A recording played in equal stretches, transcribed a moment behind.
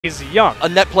He's young. A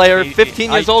net player,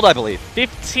 15 years old, I believe.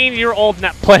 15-year-old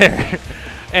net player.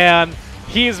 And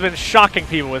he's been shocking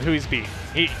people with who he's beat.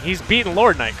 He's beaten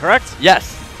Lord Knight, correct? Yes.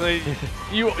 So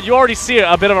you already see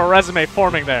a bit of a resume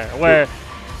forming there, where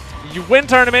you win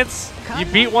tournaments, you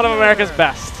beat one of America's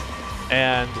best,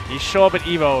 and you show up at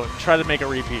EVO and try to make a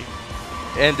repeat.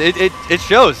 And it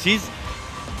shows.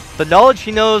 The knowledge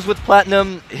he knows with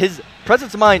Platinum, his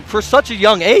presence of mind for such a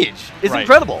young age is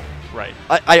incredible. Right.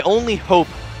 I only hope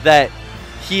that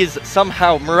he has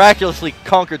somehow miraculously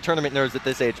conquered tournament nerves at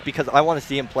this age, because I want to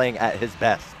see him playing at his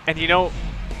best. And you know,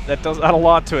 that does add a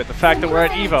lot to it. The fact that we're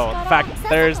at EVO, the fact that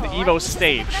there's the EVO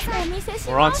stage.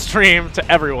 We're on stream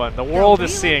to everyone. The world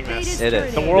is seeing this. It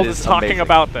is. The world is talking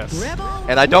about this.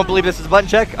 And I don't believe this is a button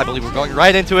check. I believe we're going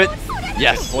right into it.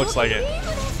 Yes. Looks like it.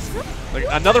 Like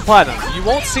another Platinum. You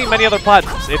won't see many other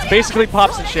Platinums. It's basically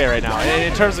Pops and Shea right now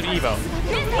in terms of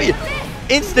EVO. Wait,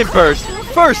 instant burst,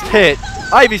 first hit.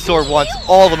 Ivysaur wants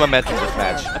all the momentum in this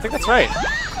match. I think that's right.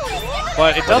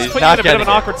 But it does put you in a bit of an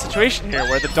awkward situation here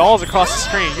where the doll's across the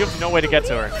screen. You have no way to get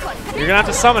to her. You're going to have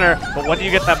to summon her, but when do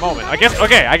you get that moment? I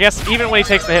guess even when he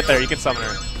takes the hit there, you can summon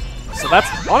her. So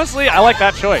that's, honestly, I like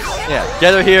that choice. Yeah,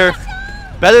 get her here.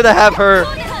 Better to have her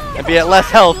and be at less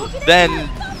health than,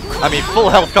 full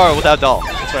health Carl without doll.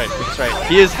 That's right, that's right.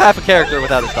 He is half a character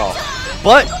without his doll.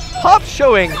 But Pop's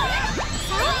showing...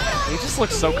 He just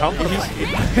looks so comfortable.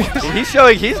 He's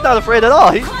showing he's not afraid at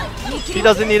all. He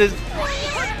doesn't need his...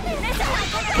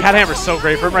 Cat Hammer's so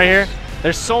great for him right here.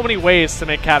 There's so many ways to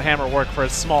make Cat Hammer work for a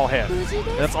small hit.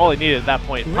 And that's all he needed at that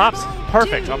point. Pop's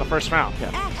perfect on the first round.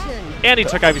 Yeah. And he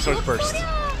took Ivysaur's burst.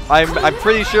 I'm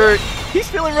pretty sure he's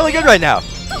feeling really good right now.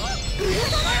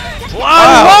 Wow.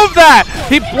 I love that!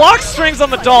 He blocks strings on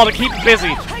the doll to keep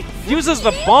busy. Uses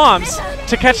the bombs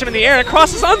to catch him in the air and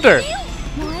crosses under.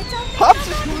 Pop's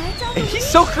he's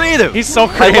so creative. He's so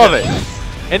creative. I love it.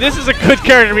 And this is a good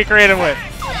character to be creative with.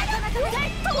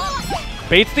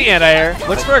 Baits the anti-air,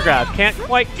 looks for a grab, can't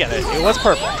quite get it. It was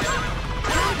perfect.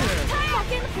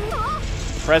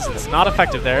 Presence, not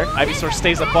effective there. Ivysaur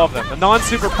stays above them. The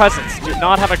non-super presence do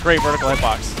not have a great vertical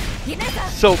hitbox.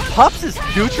 So Pops'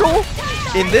 neutral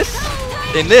in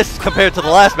this compared to the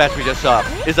last match we just saw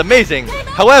is amazing.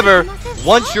 However,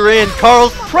 once you're in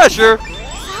Carl's pressure,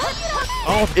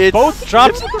 both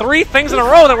dropped 3 things in a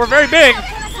row that were very big.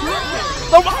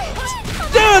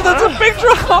 Dude, that's a big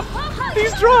drop.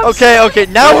 These drops. Okay.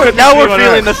 Now we're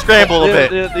feeling the scramble a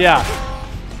bit. Yeah.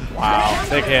 Wow.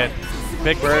 Big hit.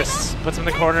 Big burst. Puts him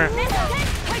in the corner.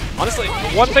 Honestly,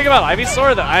 one thing about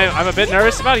Ivysaur that I'm a bit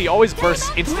nervous about, he always bursts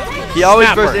instantly. He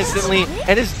always bursts instantly,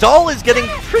 and his doll is getting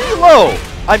pretty low.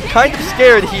 I'm kind of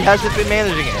scared he hasn't been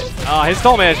managing it. His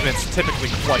doll management's typically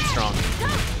quite strong.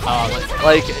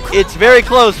 Like, it's very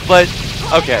close, but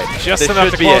okay. Just enough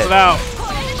to close it out.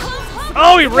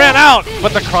 Oh, he ran out,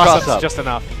 but the cross-up's just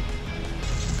enough.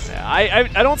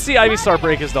 I don't see Ivysaur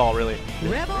break his doll, really.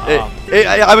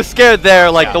 I was scared there,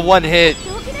 like the one hit.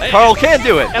 Carl can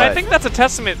do it. And I think that's a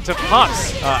testament to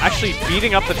Pops actually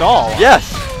beating up the doll. Yes.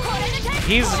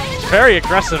 He's very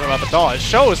aggressive about the doll. It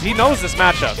shows he knows this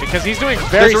matchup because he's doing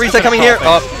very There's a reset coming here.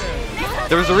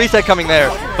 There was a reset coming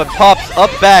there, but Pops up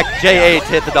back JA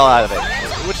to hit the doll out of it.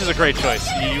 Which is a great choice.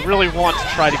 You really want to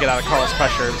try to get out of Carl's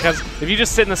pressure because if you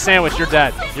just sit in the sandwich, you're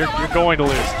dead. You're going to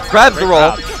lose. Grabs the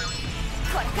roll.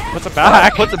 Puts it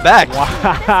back. Puts it back.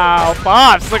 Wow,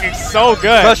 Pops looking so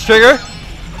good. Crush trigger.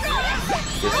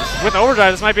 With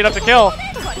overdrive, this might be enough to kill.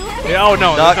 Oh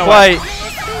no, not quite.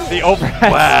 The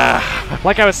overhead. Wow.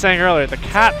 Like I was saying earlier, the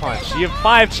cat punch. You have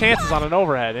 5 chances on an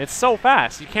overhead. It's so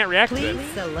fast, you can't react to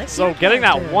it. So getting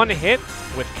that one hit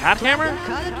with Cat Hammer,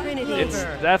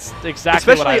 that's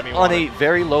exactly what I mean. Especially on a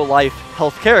very low life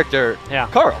health character,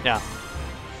 Carl. Yeah.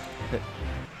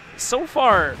 So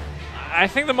far, I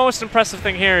think the most impressive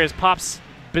thing here is Pop's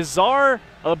bizarre,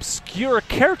 obscure,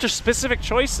 character-specific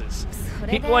choices.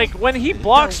 Like, when he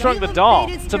block-strung the doll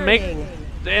to make,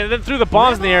 and then threw the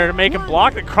bombs in the air to make him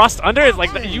block, and crossed under, it's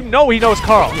like, you know he knows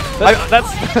Carl.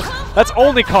 That's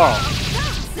only Carl.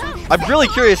 I'm really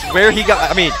curious where he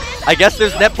got, I guess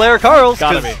there's net player Carl's.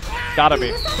 Gotta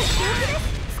be.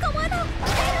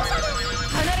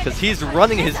 Because he's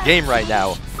running his game right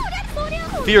now,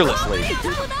 fearlessly.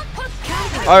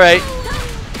 All right.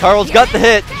 Carl's got the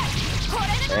hit,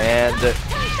 and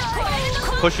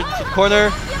push it to the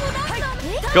corner.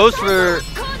 Goes for,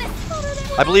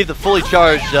 I believe, the fully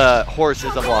charged horse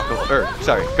is unblockable.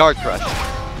 Guard crush.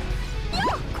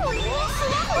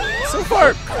 So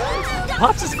far,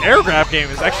 Pops' air grab game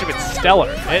has actually been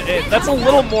stellar. That's a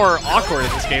little more awkward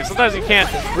in this game. Sometimes you can't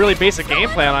really base a game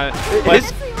plan on it.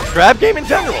 His grab game in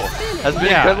general has been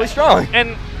incredibly strong.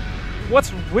 And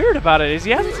what's weird about it is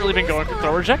he hasn't really been going for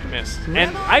throw reject miss,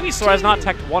 and Ivysaur has not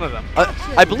teched one of them.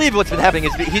 I believe what's been happening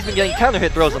is he's been getting counter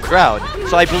hit throws on the ground,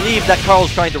 so I believe that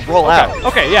Carl's trying to roll out.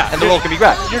 Okay, yeah. And the roll can be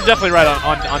grabbed. You're definitely right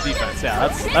on defense. Yeah,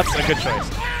 that's a good choice.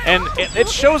 And it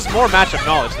shows more matchup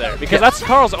knowledge there, because that's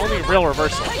Carl's only real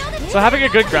reversal. So having a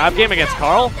good grab game against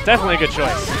Carl, definitely a good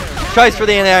choice. Tries for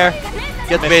the in-air,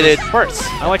 gets baited. Bursts.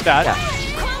 I like that.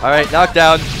 Yeah. All right,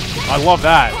 knockdown. I love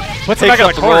that. Puts it back in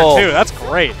the corner, too. That's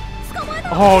great.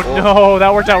 Oh, no,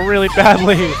 that worked out really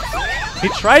badly. He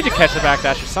tried to catch the back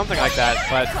dash or something like that,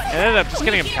 but it ended up just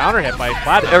getting him counter hit by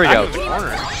Platinum. There we go. The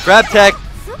corner. Grab tech,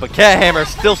 but Cat Hammer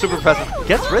still super impressive.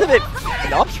 Gets rid of it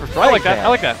and opts for frying I like that. pan. I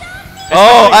like that.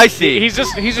 Oh, I see. He's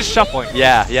just shuffling.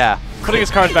 Yeah. Putting his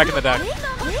cards back in the deck.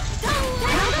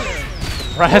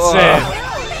 Impressive.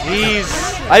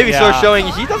 Ivysaur showing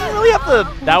he doesn't really have the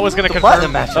That was gonna confirm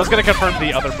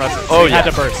the other presence. Oh, he had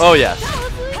to burst. Oh yes.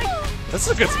 This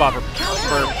is a good spot for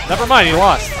never mind, he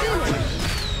lost.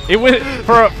 It was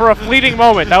for a fleeting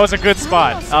moment, that was a good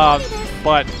spot.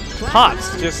 But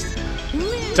Pops just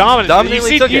dominant.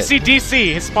 You see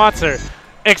DC, his sponsor,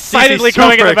 excitedly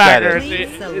coming in the back.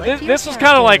 This was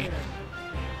kind of like